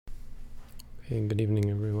Okay, good evening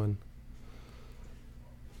everyone.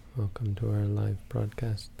 Welcome to our live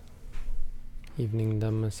broadcast, evening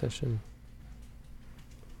Dhamma session.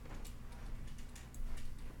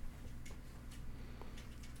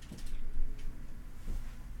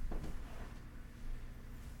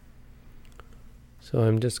 So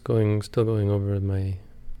I'm just still going over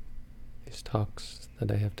these talks that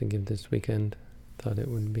I have to give this weekend. Thought it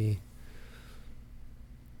would be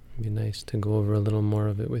nice to go over a little more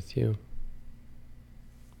of it with you.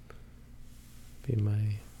 Be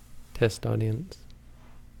my test audience.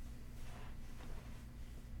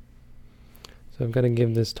 So I've got to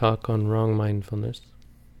give this talk on wrong mindfulness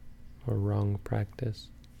or wrong practice.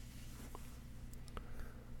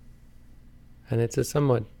 And it's a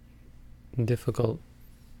somewhat difficult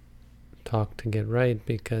talk to get right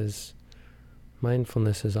because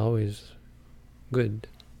mindfulness is always good,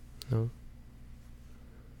 no?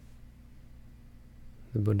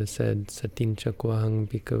 The Buddha said, Satincha kwahang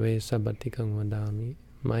bhikkhave sabbatikang vadami.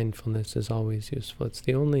 Mindfulness is always useful. It's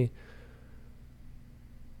the only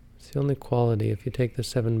quality. If you take the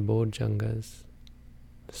 7 bojjhangas,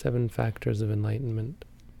 the 7 factors of enlightenment,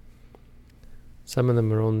 some of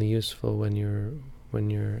them are only useful when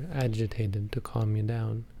you're agitated to calm you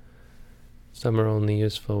down. Some are only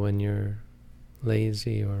useful when you're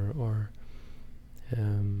lazy or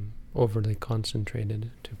overly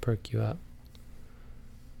concentrated to perk you up.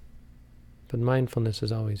 But mindfulness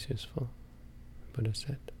is always useful, Buddha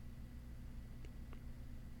said.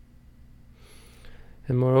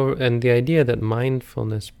 And moreover, and the idea that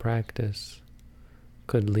mindfulness practice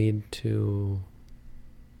could lead to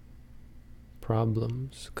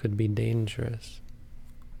problems, could be dangerous,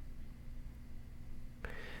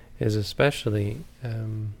 is especially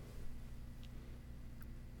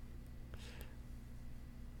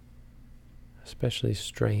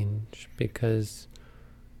strange because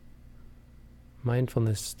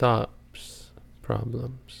mindfulness stops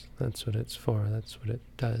problems. That's what it's for. That's what it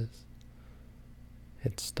does.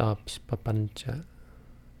 It stops papancha.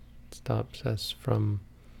 It stops us from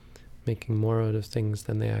making more out of things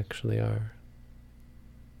than they actually are.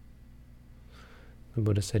 The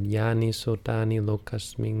Buddha said, Yani sotani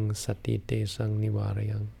lokasming sati te sang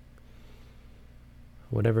nivarayang.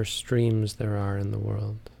 Whatever streams there are in the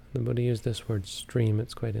world. The Buddha used this word stream.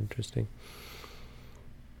 It's quite interesting.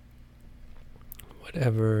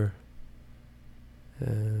 Whatever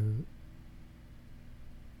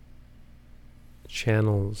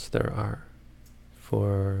channels there are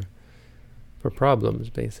for problems,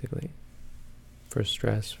 basically, for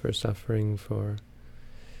stress, for suffering, for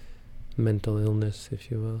mental illness, if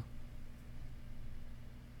you will.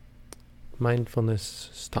 Mindfulness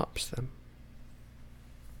stops them.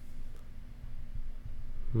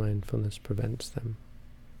 Mindfulness prevents them.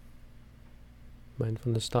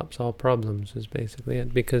 Mindfulness stops all problems is basically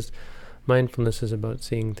it, because mindfulness is about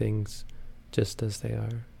seeing things just as they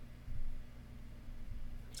are.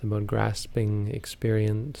 It's about grasping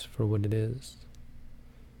experience for what it is,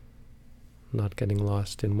 not getting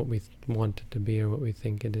lost in what we want it to be or what we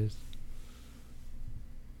think it is,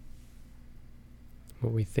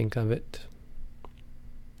 what we think of it,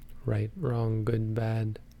 right, wrong, good,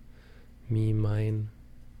 bad, me, mine.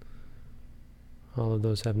 All of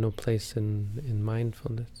those have no place in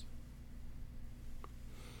mindfulness.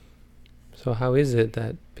 So how is it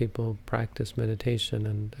that people practice meditation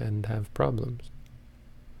and have problems?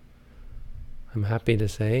 I'm happy to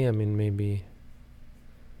say, maybe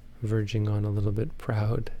verging on a little bit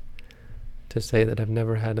proud, to say that I've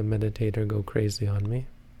never had a meditator go crazy on me.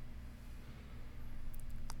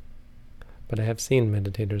 But I have seen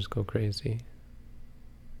meditators go crazy.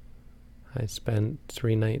 I spent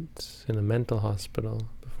 3 nights in a mental hospital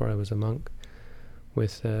before I was a monk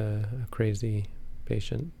with a crazy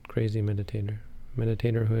patient, crazy meditator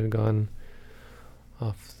who had gone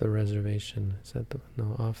off the reservation. Had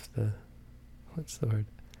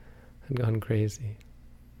gone crazy.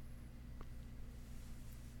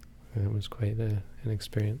 And it was quite an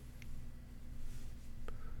experience.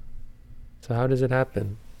 So how does it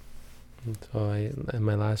happen? So in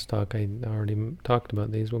my last talk, I already talked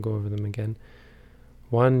about these. We'll go over them again.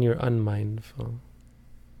 1, you're unmindful.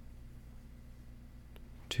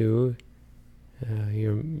 2,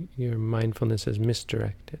 your mindfulness is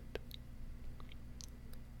misdirected.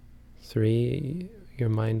 3, your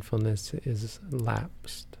mindfulness is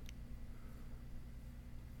lapsed.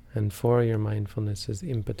 And 4, your mindfulness is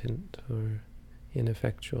impotent or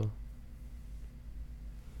ineffectual.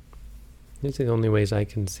 These are the only ways I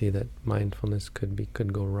can see that mindfulness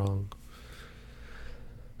could go wrong.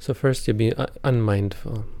 So first, you be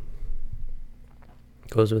unmindful.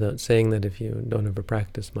 Goes without saying that if you don't ever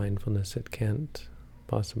practice mindfulness, it can't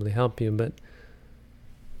possibly help you, but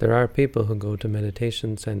there are people who go to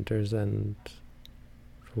meditation centers and,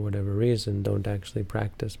 for whatever reason, don't actually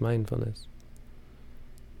practice mindfulness.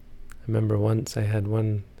 I remember once I had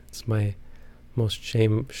it's my most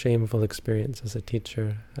shameful experience as a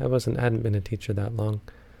teacher. I hadn't been a teacher that long.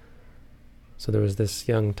 So there was this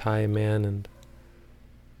young Thai man, and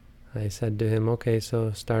I said to him, okay,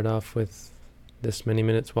 so start off with this many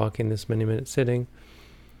minutes walking, this many minutes sitting.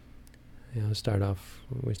 We start off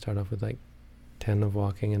with like 10 of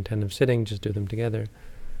walking and 10 of sitting, just do them together.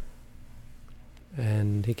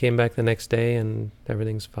 And he came back the next day and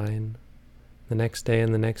everything's fine. The next day,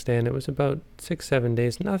 and it was about 6-7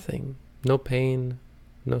 days, nothing. No pain,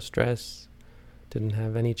 no stress, didn't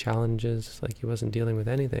have any challenges, like he wasn't dealing with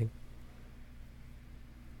anything.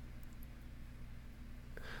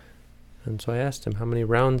 And so I asked him, how many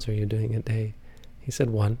rounds are you doing a day? He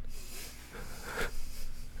said 1.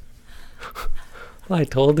 Well, I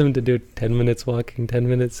told him to do 10 minutes walking, 10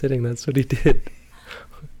 minutes sitting. That's what he did.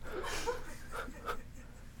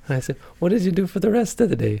 And I said, what did you do for the rest of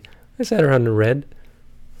the day? I sat around and read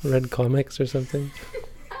comics or something.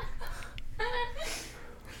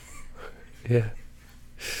 Yeah.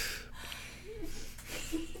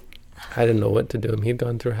 I didn't know what to do. He'd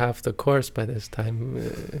gone through half the course by this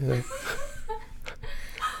time.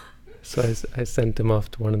 So I sent him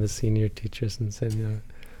off to one of the senior teachers and said,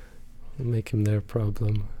 we'll make him their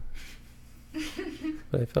problem.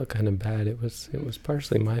 But I felt kind of bad. It was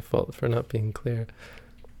partially my fault for not being clear.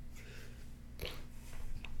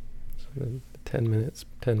 So the 10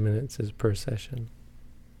 minutes is per session.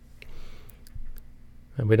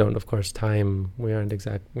 And we don't, of course, we aren't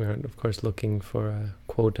of course looking for a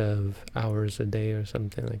quota of hours a day or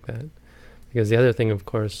something like that. Because the other thing, of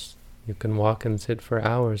course, you can walk and sit for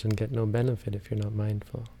hours and get no benefit if you're not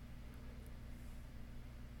mindful.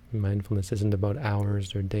 Mindfulness isn't about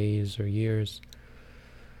hours or days or years.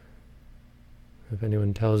 If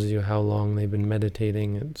anyone tells you how long they've been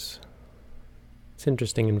meditating, it's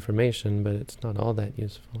interesting information, but it's not all that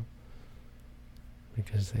useful.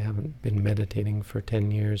 Because they haven't been meditating for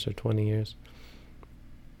 10 years or 20 years.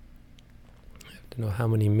 You have to know how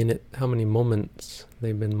many moments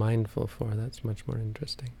they've been mindful for. That's much more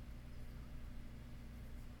interesting.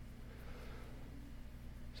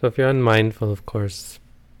 So if you're unmindful, of course,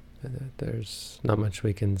 there's not much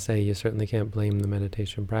we can say. You certainly can't blame the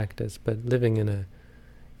meditation practice, but living in an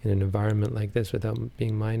environment like this without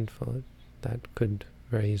being mindful, that could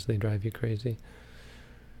very easily drive you crazy.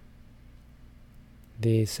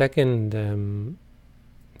 The second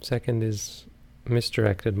is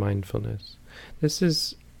misdirected mindfulness. This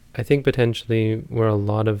is, I think, potentially where a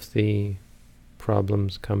lot of the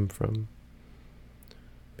problems come from.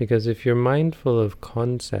 Because if you're mindful of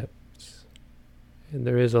concepts,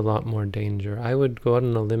 there is a lot more danger. I would go out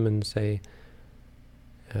on a limb and say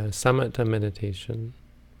samatha meditation,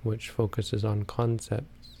 which focuses on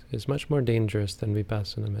concepts, is much more dangerous than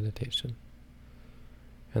vipassana meditation.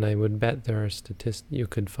 And I would bet there are you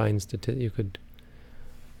could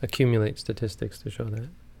accumulate statistics to show that.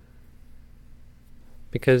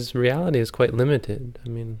 Because reality is quite limited. I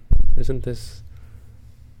mean, isn't this...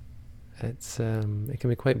 it can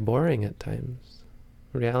be quite boring at times.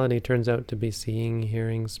 Reality turns out to be seeing,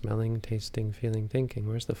 hearing, smelling, tasting, feeling, thinking.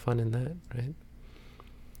 Where's the fun in that, right?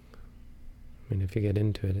 I mean, if you get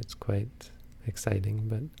into it, it's quite exciting,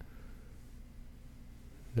 but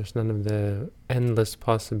there's none of the endless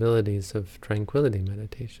possibilities of tranquility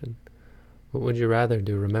meditation. What would you rather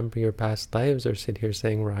do? Remember your past lives or sit here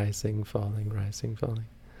saying rising, falling,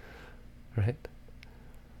 right?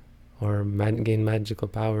 Or gain magical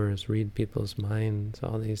powers, read people's minds,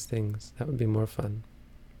 all these things. That would be more fun.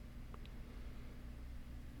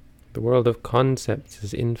 The world of concepts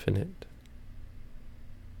is infinite.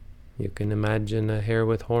 You can imagine a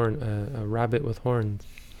rabbit with horns.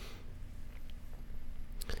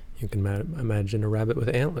 You can imagine a rabbit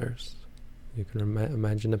with antlers. You can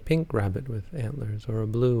imagine a pink rabbit with antlers, or a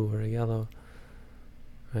blue, or a yellow,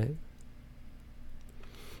 right?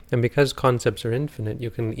 And because concepts are infinite,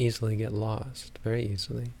 you can easily get lost, very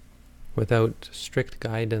easily, without strict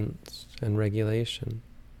guidance and regulation.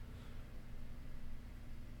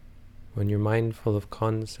 When you're mindful of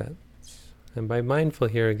concepts, and by mindful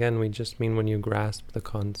here again, we just mean when you grasp the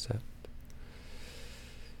concept.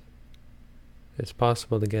 It's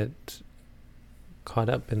possible to get caught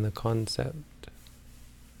up in the concept.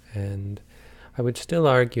 And I would still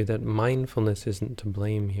argue that mindfulness isn't to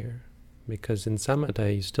blame here. Because in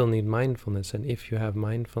samatha you still need mindfulness, and if you have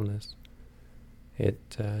mindfulness, it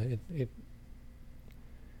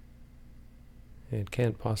It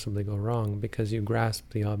can't possibly go wrong because you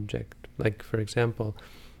grasp the object. Like, for example,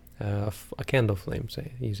 a candle flame,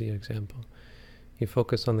 say, easy example. You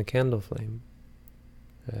focus on the candle flame,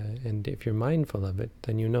 and if you're mindful of it,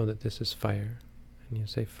 then you know that this is fire. And you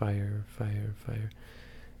say fire, fire, fire.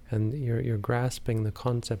 And you're grasping the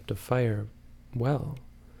concept of fire well.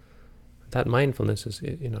 That mindfulness is,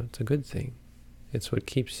 it's a good thing. It's what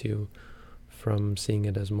keeps you from seeing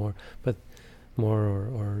it as more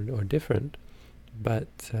or different.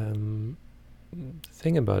 But the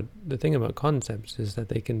thing about concepts is that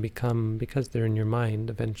they can become, because they're in your mind,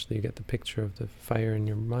 eventually you get the picture of the fire in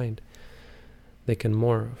your mind, they can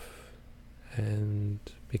morph and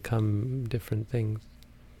become different things.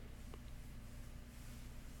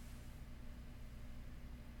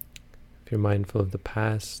 If you're mindful of the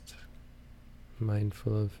past,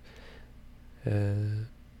 mindful of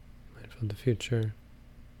the future,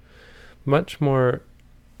 much more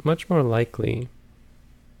likely,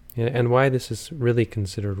 and why this is really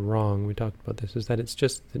considered wrong, we talked about this, is that it's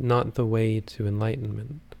just not the way to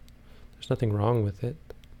enlightenment. There's nothing wrong with it.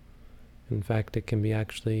 In fact, it can be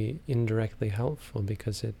actually indirectly helpful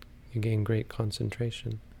because you gain great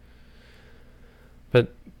concentration.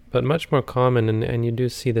 But much more common, and you do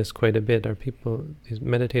see this quite a bit, are these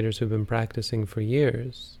meditators who've been practicing for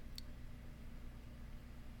years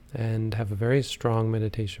and have a very strong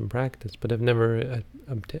meditation practice, but have never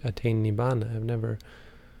attained Nibbana, have never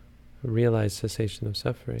realized cessation of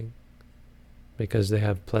suffering, because they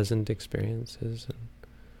have pleasant experiences and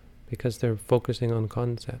because they're focusing on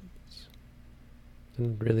concepts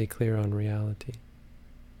and really clear on reality.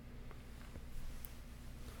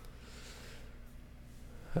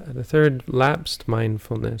 The third, lapsed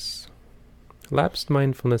mindfulness. Lapsed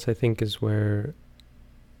mindfulness, I think, is where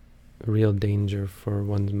real danger for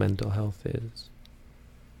one's mental health is.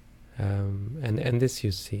 And this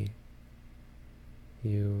you see.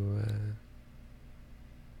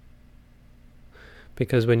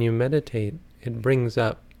 Because when you meditate, it brings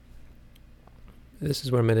up, this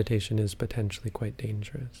is where meditation is potentially quite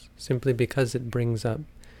dangerous, simply because it brings up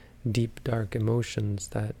deep, dark emotions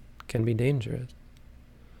that can be dangerous.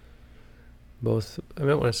 Both, I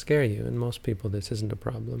don't want to scare you, and most people this isn't a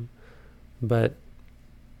problem, but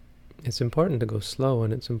it's important to go slow,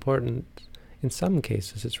 and it's important, in some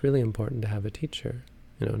cases, it's really important to have a teacher.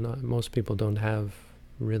 Not most people don't have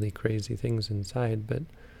really crazy things inside, but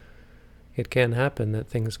it can happen that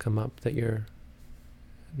things come up that you're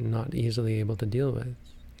not easily able to deal with,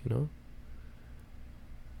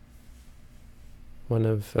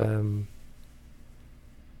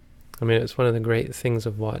 it's one of the great things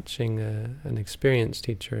of watching an experienced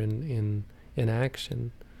teacher in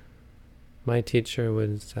action. My teacher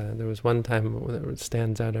was, there was one time that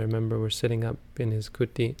stands out, I remember we're sitting up in his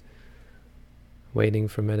kuti waiting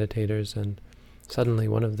for meditators, and suddenly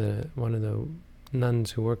one of the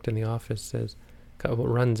nuns who worked in the office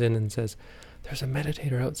runs in and says, "There's a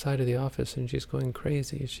meditator outside of the office and she's going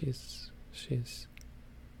crazy. She's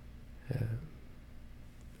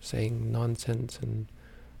saying nonsense and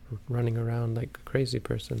running around like a crazy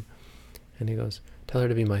person." And he goes, "Tell her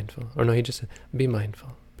to be mindful." Or no, he just said, "Be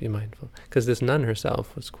mindful, be mindful." Because this nun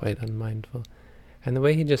herself was quite unmindful. And the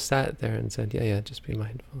way he just sat there and said, yeah, just be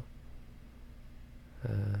mindful.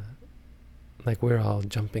 Like we're all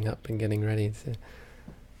jumping up and getting ready to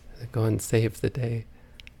go and save the day.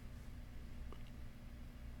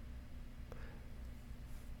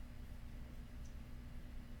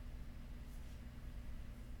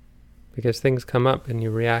 Because things come up and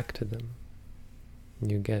you react to them.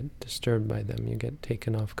 You get disturbed by them. You get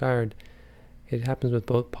taken off guard. It happens with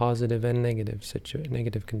both positive and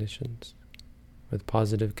negative conditions. With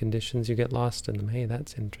positive conditions, you get lost in them. Hey,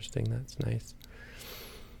 that's interesting. That's nice.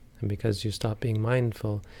 And because you stop being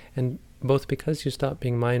mindful, and both because you stop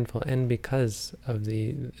being mindful and because of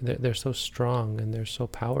they're so strong and they're so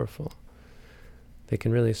powerful, they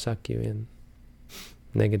can really suck you in.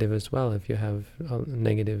 Negative as well, if you have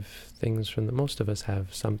negative things most of us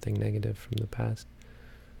have something negative from the past.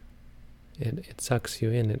 It sucks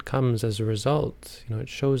you in. It comes as a result, it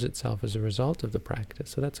shows itself as a result of the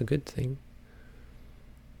practice. So that's a good thing.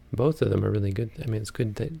 Both of them are really good. It's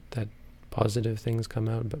good that positive things come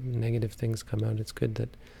out, but negative things come out. It's good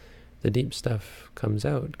that the deep stuff comes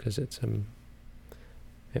out, because it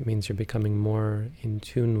means you're becoming more in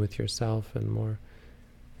tune with yourself and more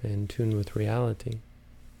in tune with reality.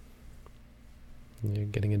 You're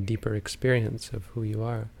getting a deeper experience of who you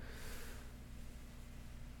are.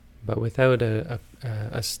 But without a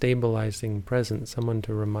stabilizing presence, someone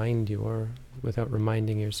to remind you, or without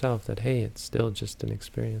reminding yourself that, hey, it's still just an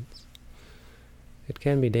experience, it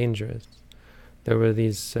can be dangerous. There were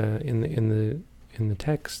these in in the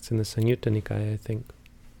texts, in the Samyutta Nikaya, I think,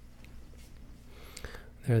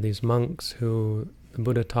 there are these monks who the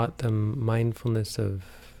Buddha taught them mindfulness of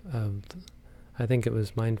I think it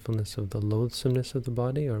was mindfulness of the loathsomeness of the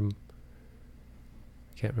body, or I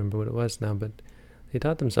can't remember what it was now, but they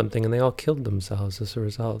taught them something and they all killed themselves as a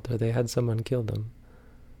result, or they had someone kill them.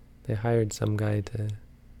 They hired some guy to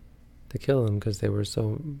kill them because they were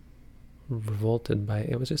so revolted by it.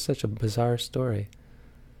 It was just such a bizarre story.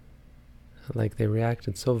 Like they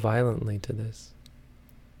reacted so violently to this.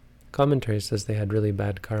 Commentary says they had really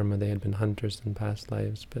bad karma, they had been hunters in past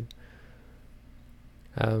lives, but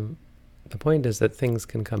the point is that things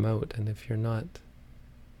can come out, and if you're not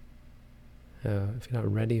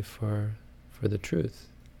ready for the truth,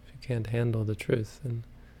 if you can't handle the truth, then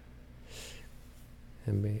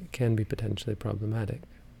it can be potentially problematic.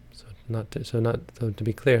 So to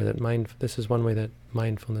be clear, that this is one way that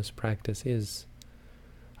mindfulness practice is.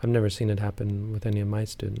 I've never seen it happen with any of my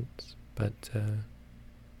students, but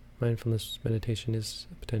mindfulness meditation is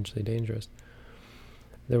potentially dangerous.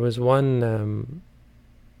 There was one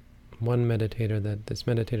meditator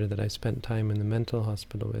that I spent time in the mental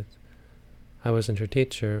hospital with. I wasn't her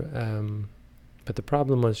teacher, but the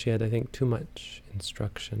problem was she had, I think, too much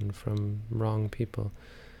instruction from wrong people.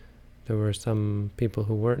 There were some people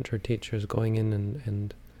who weren't her teachers going in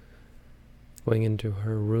and going into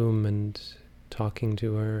her room and talking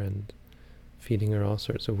to her and feeding her all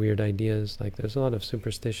sorts of weird ideas. Like there's a lot of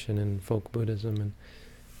superstition in folk Buddhism, and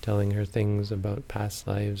telling her things about past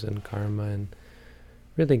lives and karma, and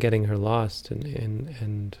really getting her lost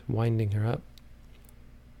and winding her up.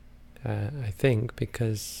 I think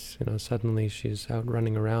because suddenly she's out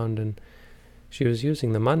running around, and she was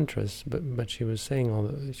using the mantras, but she was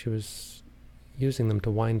saying she was using them to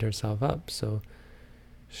wind herself up. So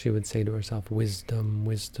she would say to herself, wisdom,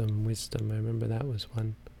 wisdom, wisdom. I remember that was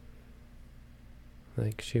one.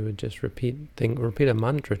 Like she would just repeat a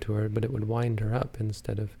mantra to her, but it would wind her up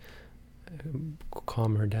instead of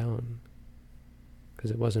calm her down, because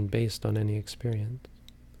it wasn't based on any experience.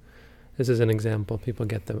 This is an example. People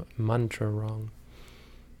get the mantra wrong.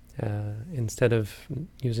 Instead of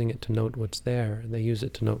using it to note what's there, they use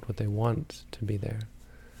it to note what they want to be there,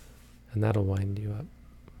 and that'll wind you up.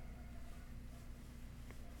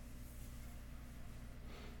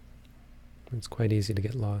 It's quite easy to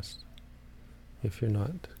get lost if you're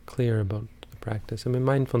not clear about the practice. I mean,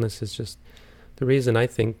 mindfulness is just the reason I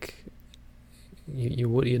think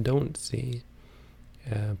you don't see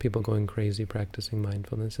people going crazy practicing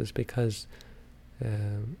mindfulness is because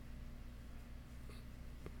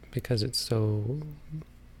it's so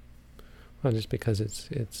just because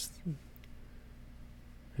it's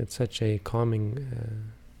such a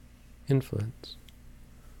calming influence.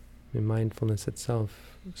 I mean, mindfulness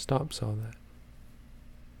itself stops all that.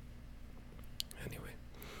 Anyway,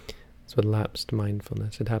 it's with lapsed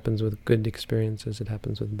mindfulness. It happens with good experiences. It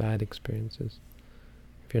happens with bad experiences.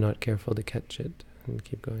 If you're not careful to catch it and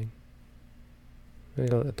keep going,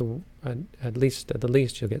 at the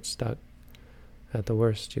least you'll get stuck. At the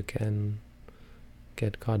worst, you can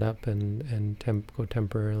get caught up and go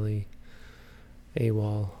temporarily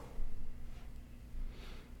AWOL.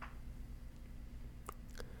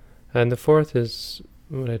 And the fourth is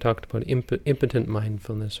what I talked about, impotent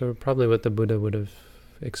mindfulness, or probably what the Buddha would have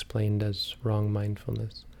explained as wrong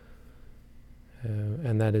mindfulness.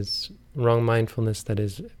 And that is wrong mindfulness that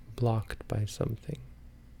is blocked by something.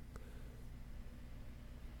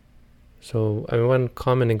 So, one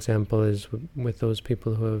common example is with those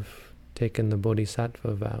people who have taken the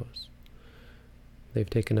Bodhisattva vows. They've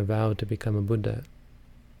taken a vow to become a Buddha.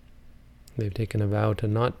 They've taken a vow to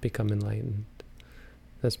not become enlightened.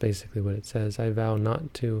 That's basically what it says. I vow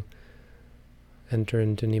not to enter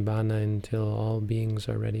into Nibbana until all beings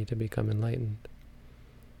are ready to become enlightened.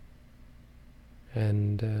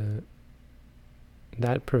 And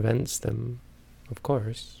that prevents them, of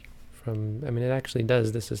course, from, it actually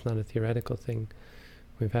does. This is not a theoretical thing.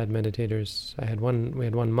 We've had meditators. We had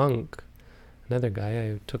one monk, another guy,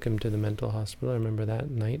 I took him to the mental hospital. I remember that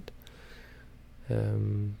night.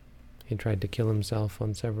 He tried to kill himself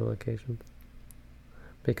on several occasions,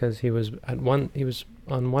 because he was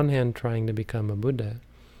on one hand trying to become a Buddha,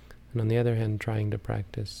 and on the other hand trying to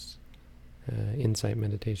practice insight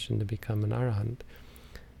meditation to become an Arahant.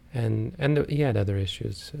 And he had other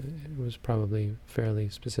issues. It was probably fairly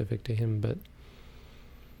specific to him, but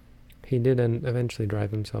he did eventually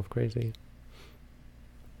drive himself crazy.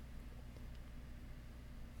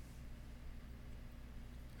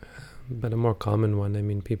 But a more common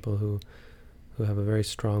one, people who have a very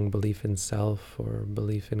strong belief in self or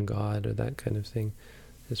belief in God or that kind of thing,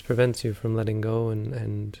 This prevents you from letting go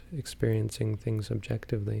and experiencing things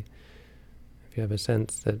objectively. If you have a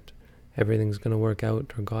sense that everything's going to work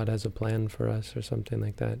out, or God has a plan for us, or something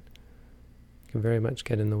like that, it can very much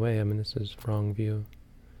get in the way. I mean, this is wrong view,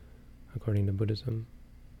 according to Buddhism.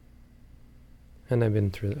 And I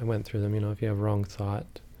went through them. If you have wrong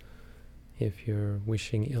thought, if you're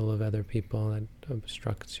wishing ill of other people, that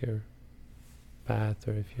obstructs your path,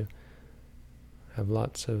 or if you have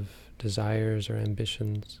lots of desires or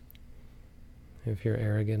ambitions, if you're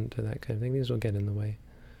arrogant or that kind of thing, these will get in the way.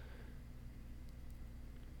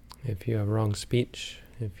 If you have wrong speech,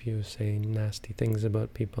 if you say nasty things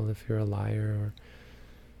about people, if you're a liar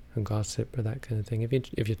or a gossip or that kind of thing, if you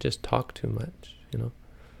just talk too much,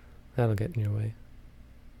 that'll get in your way.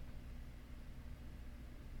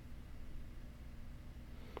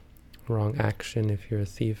 Wrong action, if you're a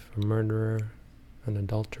thief, a murderer, an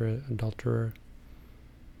adulterer.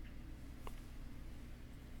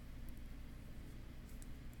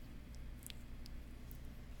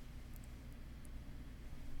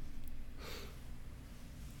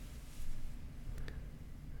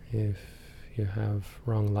 If you have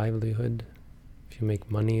wrong livelihood, if you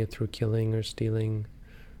make money through killing or stealing,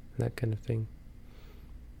 that kind of thing.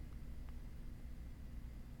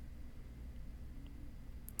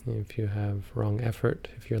 If you have wrong effort,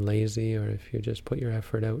 if you're lazy, or if you just put your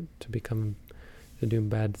effort out to do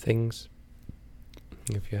bad things,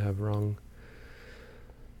 if you have wrong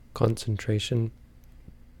concentration,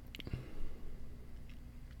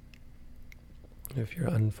 if you're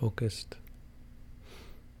unfocused,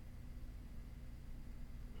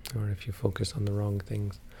 or if you focus on the wrong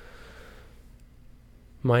things.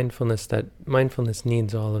 Mindfulness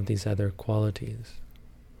needs all of these other qualities.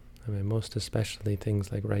 I mean, most especially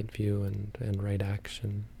things like right view and right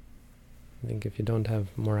action. I think if you don't have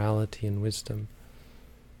morality and wisdom,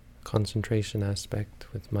 concentration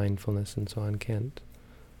aspect with mindfulness and so on can't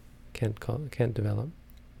develop.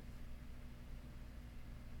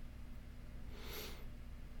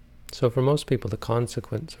 So for most people, the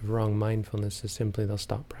consequence of wrong mindfulness is simply they'll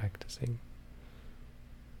stop practicing.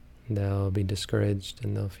 They'll be discouraged,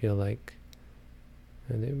 and they'll feel like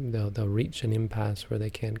they'll reach an impasse where they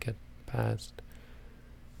can't get past.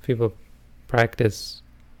 People practice,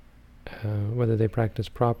 whether they practice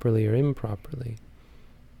properly or improperly,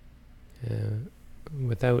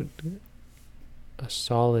 without a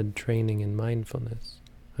solid training in mindfulness,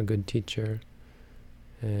 a good teacher,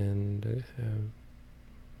 and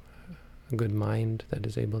a good mind that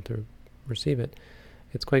is able to receive it,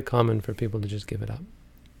 it's quite common for people to just give it up.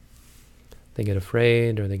 They get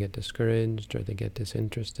afraid, or they get discouraged, or they get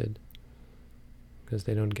disinterested because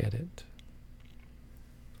they don't get it.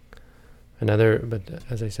 But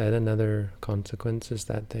as I said, another consequence is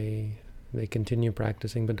that they continue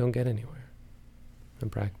practicing but don't get anywhere. And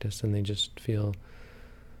practice, and they just feel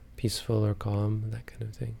peaceful or calm, that kind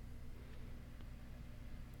of thing,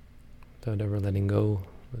 without ever letting go,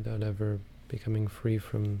 without ever becoming free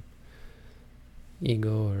from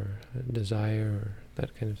ego or desire or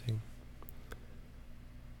that kind of thing.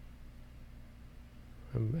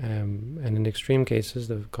 And in extreme cases,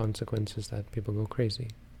 the consequence is that people go crazy.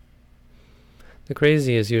 The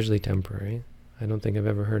crazy is usually temporary. I don't think I've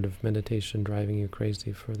ever heard of meditation driving you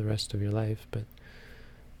crazy for the rest of your life, but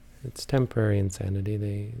it's temporary insanity.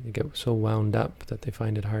 They get so wound up that they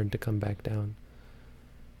find it hard to come back down.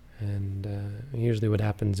 And usually what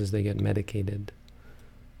happens is they get medicated.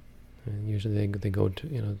 And usually they go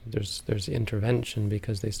to, there's intervention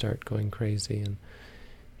because they start going crazy and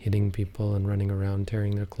hitting people and running around,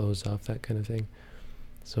 tearing their clothes off, that kind of thing.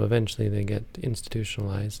 So eventually they get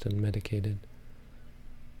institutionalized and medicated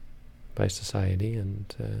by society, and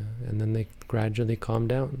then they gradually calm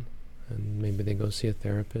down. And maybe they go see a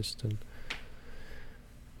therapist, and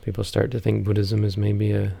people start to think Buddhism is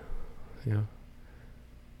maybe a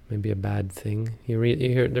bad thing. You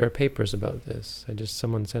hear there are papers about this.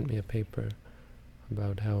 Someone sent me a paper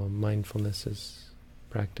about how mindfulness is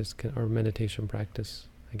practice, or meditation practice,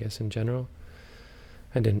 I guess in general.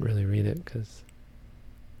 I didn't really read it because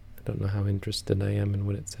I don't know how interested I am in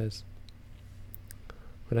what it says.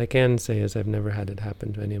 What I can say is I've never had it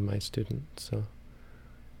happen to any of my students, so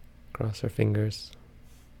cross our fingers.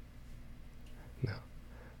 No,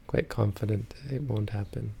 quite confident it won't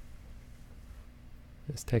happen.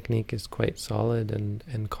 This technique is quite solid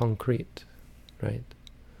and concrete, right?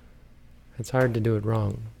 It's hard to do it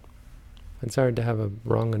wrong. It's hard to have a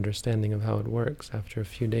wrong understanding of how it works after a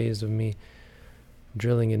few days of me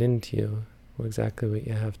drilling it into you, exactly what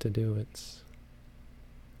you have to do. It's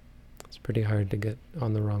pretty hard to get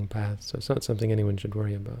on the wrong path, so it's not something anyone should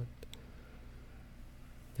worry about.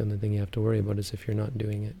 The only thing you have to worry about is if you're not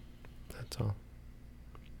doing it. That's all.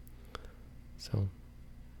 So,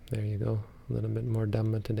 there you go. A little bit more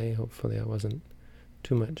Dhamma today. Hopefully I wasn't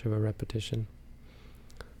too much of a repetition.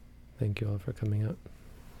 Thank you all for coming out.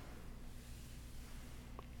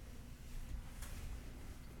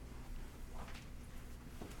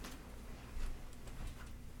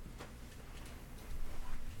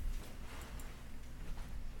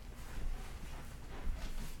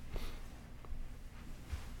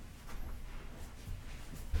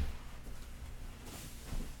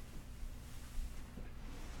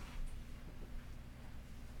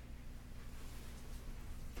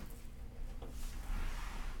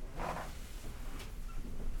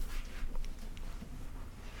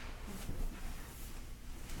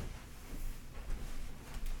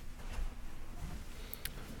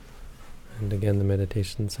 And again, the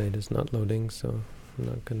meditation site is not loading, so I'm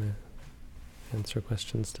not going to answer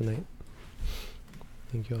questions tonight.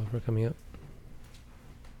 Thank you all for coming out.